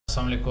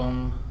अस्सलाम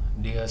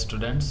वालेकुम dear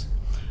students.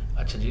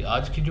 अच्छा जी,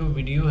 आज की जो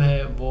वीडियो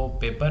है वो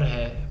पेपर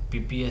है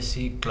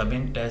PPSC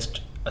clubbing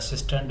test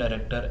assistant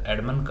director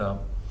admin का,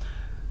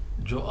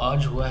 जो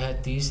आज हुआ है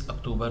 30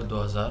 अक्टूबर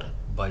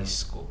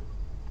 2022 को।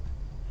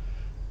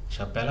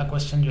 अच्छा, पहला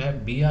क्वेश्चन जो है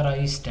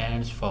BRI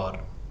stands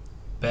for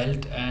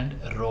belt and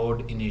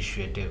road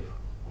initiative.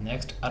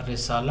 Next, a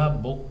Risala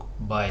book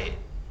by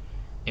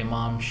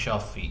इमाम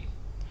शाफी।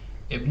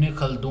 इब्न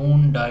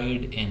Khaldun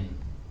died in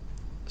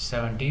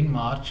 17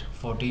 March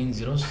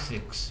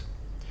 1406.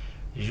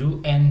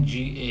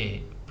 UNGA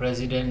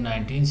President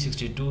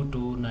 1962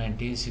 to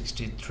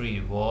 1963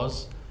 was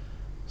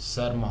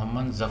Sir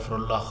Muhammad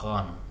Zafarullah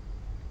Khan.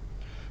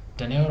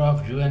 Tenure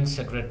of UN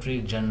Secretary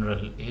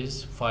General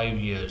is 5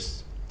 years.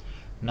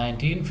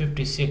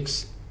 1956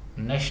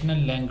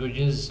 national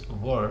languages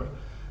were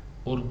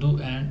Urdu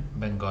and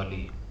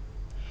Bengali.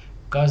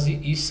 Qazi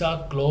Isa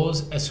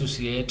close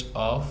associate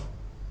of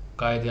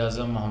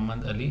Qaid-e-Azam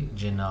Muhammad Ali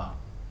Jinnah.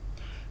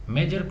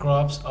 Major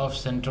crops of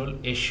Central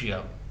Asia: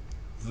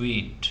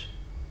 wheat.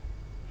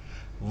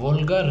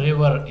 Volga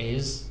River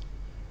is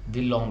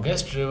the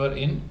longest river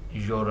in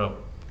Europe.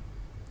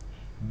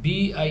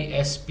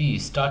 BISP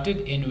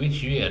started in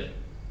which year?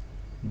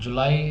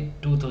 July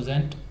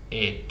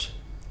 2008.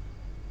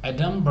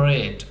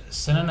 Adumbrate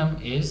synonym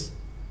is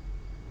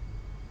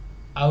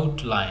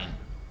outline.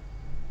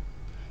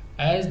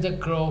 As the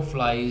crow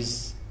flies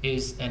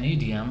is an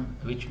idiom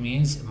which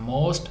means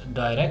most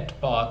direct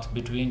path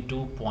between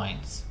 2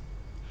 points.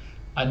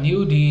 A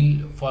New Deal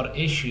for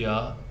Asia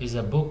is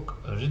a book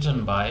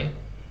written by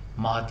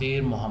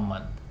Mahathir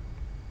Mohamad.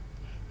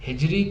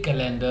 Hijri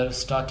calendar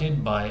started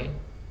by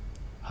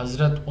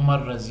Hazrat Umar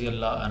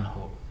Raziyallah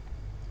Anhu.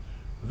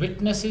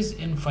 Witnesses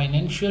in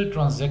financial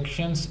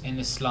transactions in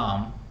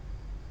Islam: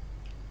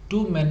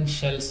 2 men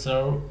shall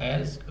serve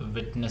as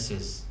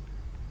witnesses.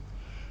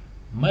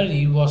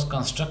 Murray was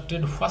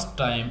constructed first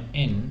time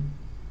in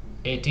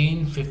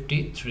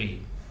 1853.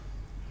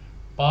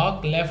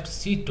 Pak left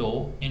Sito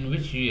in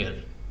which year?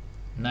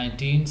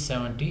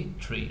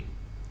 1973.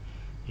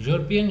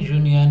 European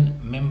Union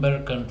member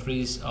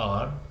countries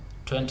are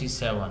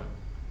 27.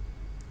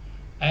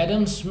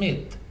 Adam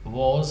Smith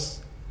was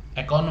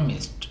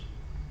economist.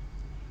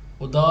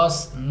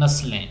 उदास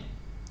नस्लें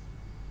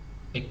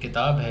एक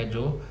किताब है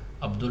जो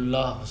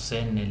अब्दुल्ला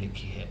हुसैन ने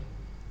लिखी है।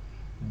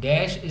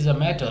 Dash is a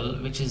metal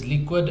which is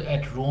liquid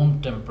at room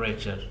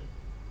temperature.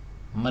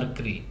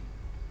 Mercury.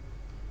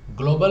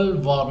 Global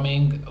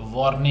warming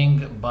warning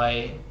by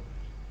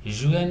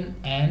UN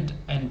and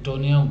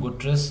Antonio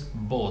Guterres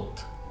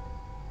both.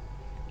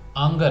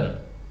 Angan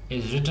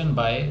is written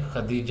by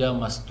Khadija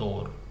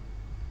Mastoor.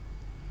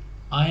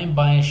 आएं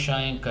बाएं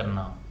शाएं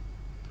करना,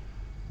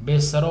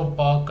 बेसरो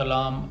पा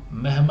कलाम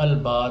महमल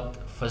बात,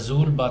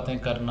 फजूल बातें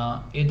करना,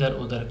 इधर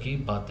उधर की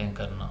बातें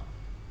करना.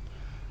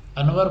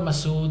 Anwar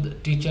Masood,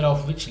 teacher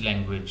of which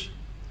language?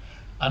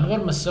 Anwar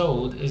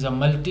Masood is a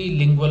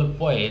multilingual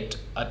poet,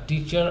 a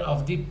teacher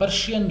of the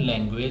Persian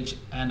language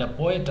and a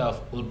poet of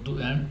Urdu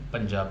and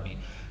Punjabi.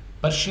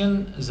 Persian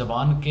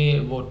ज़बान के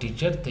वो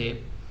टीचर थे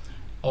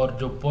और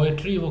जो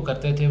पोइट्री वो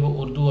करते थे वो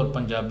उर्दू और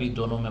पंजाबी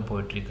दोनों में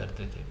पोइट्री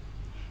करते थे.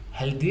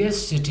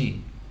 Healthiest city?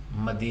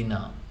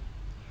 Medina.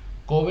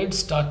 COVID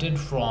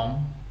started from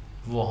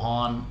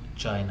Wuhan,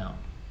 China.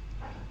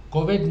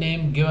 COVID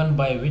name given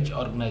by which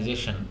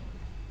organization?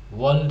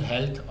 World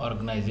Health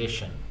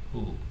Organization.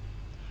 WHO.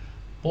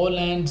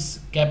 Poland's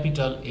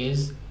capital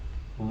is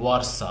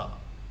Warsaw.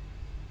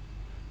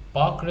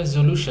 Pak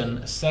resolution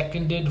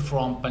seconded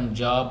from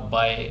Punjab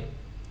by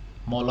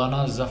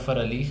Maulana Zafar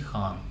Ali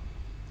Khan.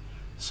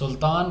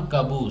 Sultan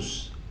Qaboos.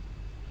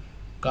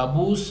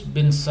 Qaboos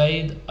bin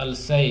Said Al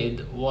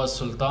Said was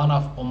Sultan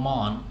of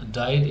Oman,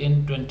 died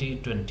in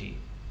 2020.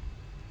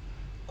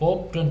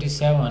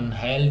 COP27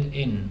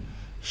 held in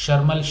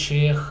Sharm el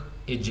Sheikh,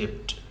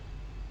 Egypt.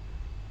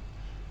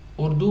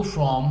 Urdu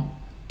from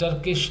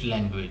Turkish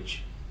language.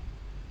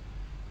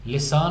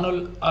 लिसानुल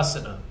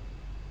अस्र.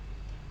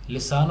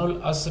 लिसानुल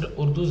अस्र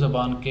Urdu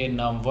ज़बान के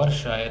नामवर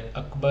शायर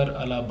अकबर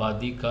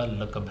अलाहाबादी का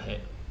लक़ब है.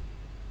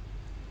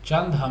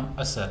 चंद हम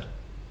असर.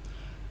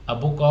 A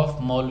book of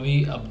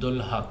मौलवी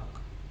Abdul Haq.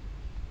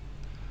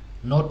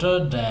 Notre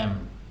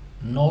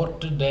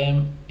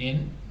Dame in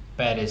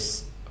Paris,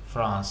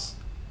 France.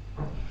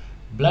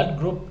 Blood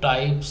group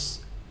types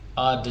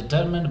are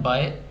determined by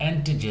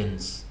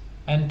antigens.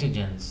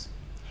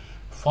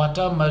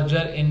 FATA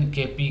merger in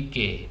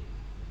KPK.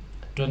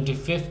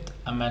 25th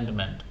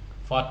Amendment.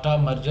 FATA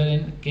merger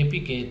in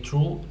KPK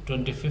through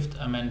 25th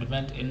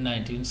Amendment in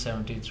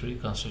 1973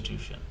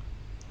 Constitution.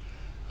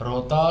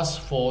 Rohtas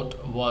Fort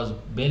was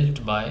built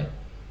by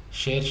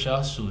Sher Shah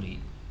Suri.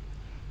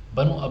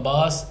 Banu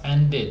Abbas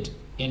ended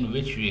in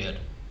which year?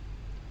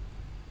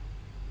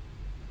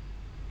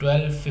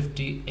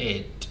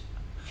 1258.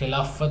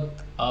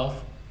 Khilafat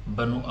of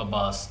Banu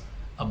Abbas.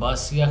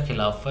 Abbasiya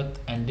Khilafat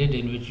ended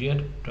in which year?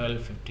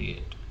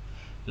 1258.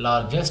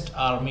 Largest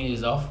army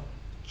is of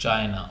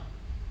China.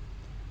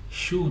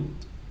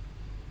 Shoot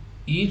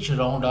each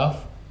round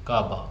of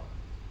Kaaba.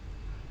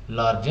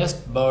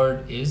 Largest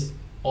bird is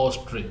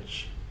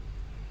ostrich.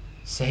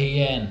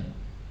 Sahihain,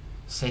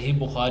 Sahih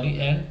Bukhari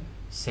and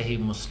Sahih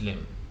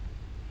Muslim.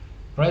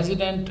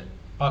 President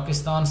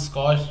Pakistan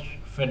Squash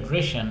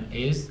Federation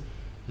is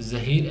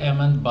Zahir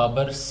Ahmed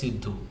Babar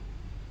Sidhu.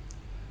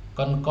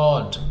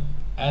 Concord,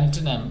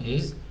 antonym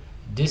is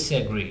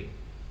disagree.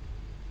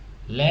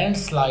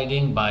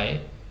 Landsliding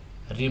by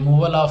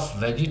removal of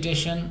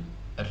vegetation,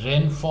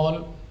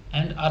 rainfall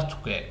and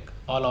earthquake,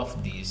 all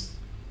of these.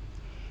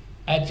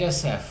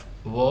 HSF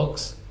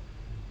works,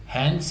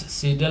 Hans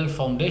Seidel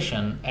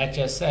Foundation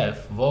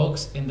HSF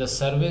works in the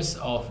service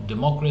of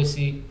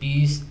democracy,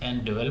 peace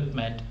and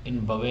development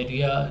in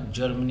Bavaria,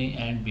 Germany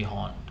and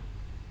beyond.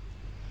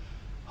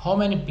 How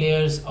many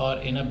players are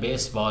in a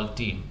baseball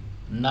team?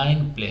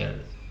 9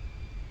 players.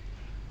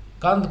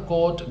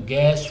 Kandkot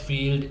gas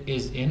field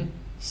is in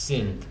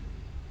Sindh.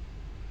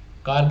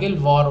 Kargil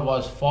war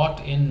was fought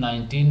in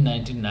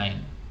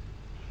 1999.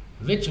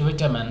 Which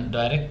vitamin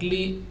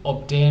directly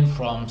obtained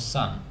from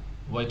sun?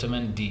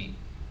 Vitamin D.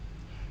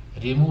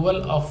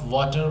 Removal of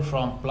water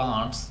from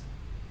plants,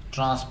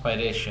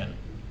 transpiration.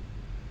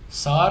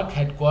 SAARC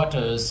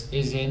headquarters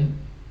is in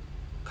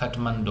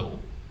Kathmandu.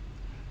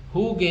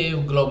 Who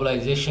gave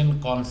globalization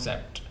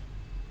concept?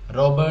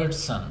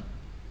 Robertson.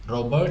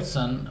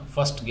 Robertson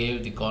first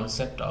gave the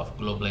concept of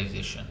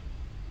globalization.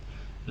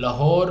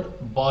 Lahore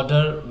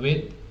border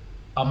with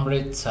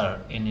Amritsar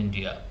in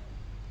India.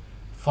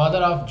 Father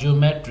of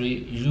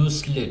geometry,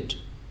 Euclid.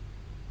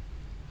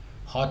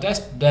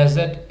 Hottest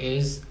desert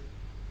is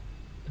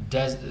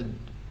in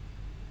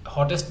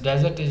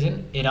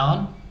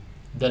Iran.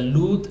 The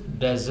Lut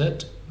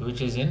desert,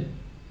 which is in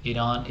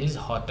Iran, is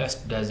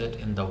hottest desert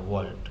in the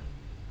world.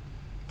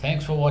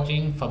 Thanks for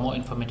watching. For more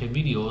informative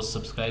videos,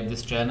 subscribe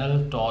this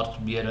channel, Torch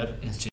Bearer Institute.